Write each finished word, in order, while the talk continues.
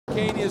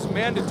Cane is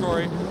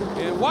mandatory.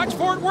 And watch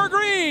for it, we're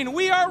green.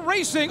 We are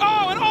racing.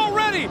 Oh, and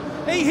already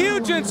a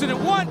huge incident.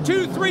 1,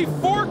 2, 3,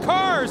 4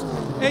 cars.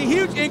 A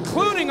huge,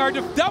 including our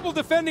double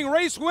defending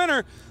race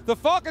winner, the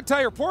Falcon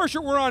Tire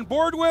Porsche we're on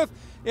board with,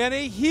 and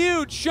a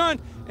huge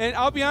shunt. And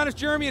I'll be honest,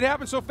 Jeremy, it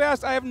happened so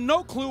fast, I have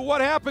no clue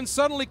what happened.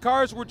 Suddenly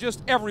cars were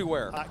just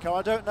everywhere. I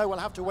don't know, we'll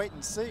have to wait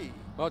and see.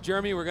 Well,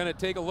 Jeremy, we're going to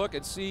take a look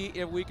and see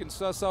if we can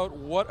suss out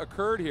what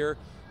occurred here.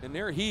 And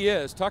there he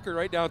is, Tucker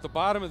right down at the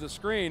bottom of the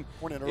screen,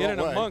 in and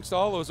amongst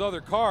all those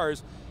other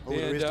cars. Oh,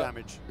 there is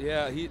damage.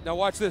 Yeah, now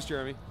watch this,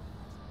 Jeremy.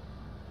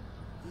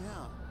 Yeah.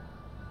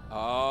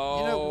 Oh.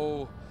 You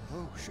know,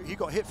 oh, shoot, he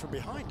got hit from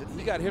behind, didn't he?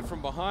 He got hit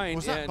from behind.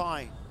 Was that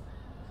by?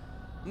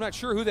 I'm not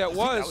sure who that was.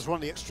 I think that was one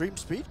of the extreme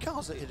speed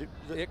cars that hit it.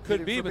 It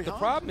could be, but the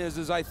problem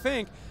is I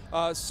think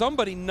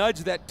somebody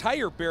nudged that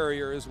tire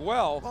barrier as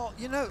well. Well,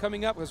 you know,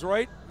 coming up was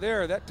right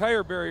there, that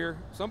tire barrier.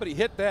 Somebody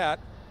hit that.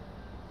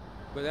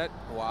 But that,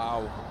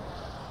 wow.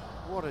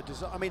 What a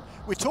disaster. I mean,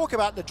 we talk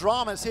about the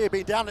dramas here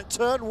being down at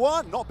turn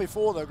 1, not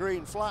before the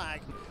green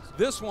flag.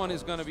 This one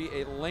is going to be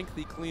a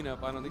lengthy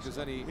cleanup. I don't think there's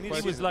any.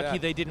 He was lucky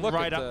they didn't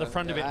ride up the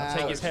front of it and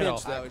take his head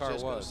off. That car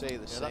was.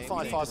 That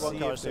 551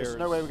 car, there's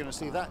no way we're going to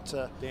see that,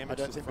 I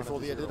don't think, before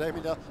the end of the day. I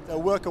mean,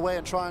 they'll work away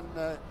and try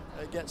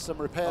and get some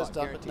repairs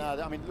done. But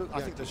no, I mean, look,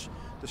 I think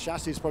the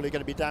chassis is probably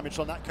going to be damaged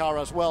on that car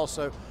as well.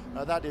 So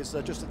that is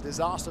just a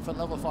disaster for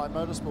Level 5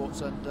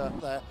 Motorsports.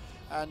 And there.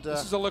 And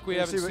this is a look we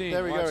haven't seen.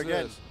 There we Watch go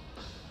again. This.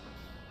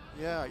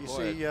 Yeah, you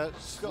Boy, see,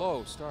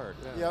 slow start.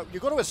 Yeah,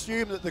 you've got to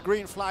assume that the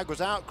green flag was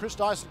out. Chris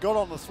Dyson got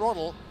on the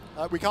throttle.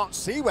 We can't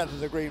see whether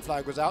the green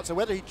flag was out, so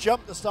whether he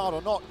jumped the start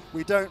or not,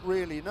 we don't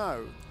really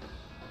know.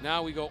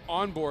 Now we go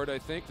on board, I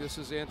think. This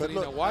is Anthony.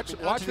 Look, now watch that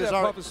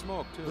puff of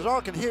smoke, too.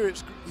 Lazar can hear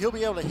it. He'll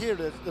be able to hear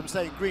them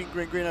saying green,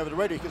 green, green over the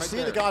radio. You can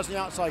see the guys on the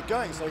outside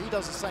going, so he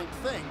does the same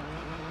thing.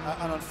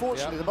 And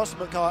unfortunately, the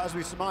Musselman car, as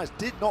we surmised,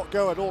 did not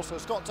go at all. So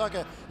Scott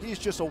Tucker, he's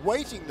just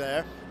awaiting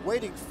there,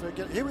 waiting for.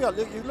 Here we are.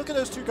 Look at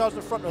those two guys in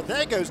the front row.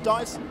 There goes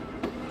Dyson.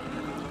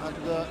 And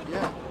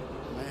yeah,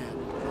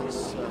 man,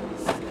 that's.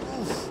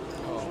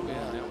 Oh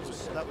man,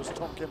 that was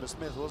Tom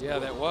Kimber-Smith, wasn't it? Yeah,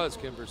 that was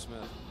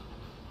Kimber-Smith.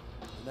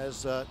 And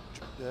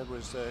there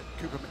was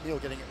Cooper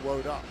McNeil getting it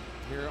woed up.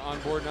 Here on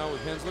board now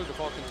with Hensler, the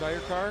Falcon Tire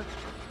car.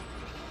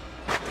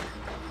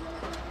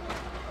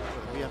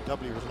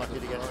 BMW was lucky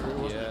to get through,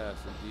 wasn't it? Yes,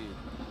 indeed.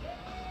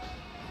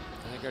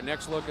 I think our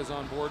next look is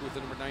on board with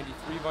the number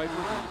 93 Viper,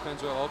 the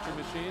Pennzoil Ultra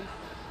Machine.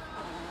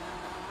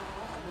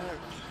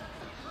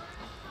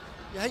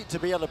 You hate to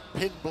be able to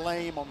pin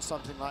blame on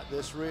something like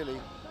this,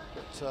 really,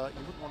 but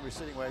you wouldn't want to be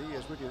sitting where he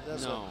is, would you?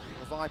 There's a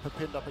Viper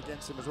pinned up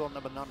against him as well,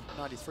 number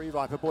 93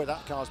 Viper. Boy,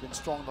 that car's been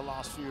strong the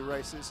last few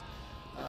races.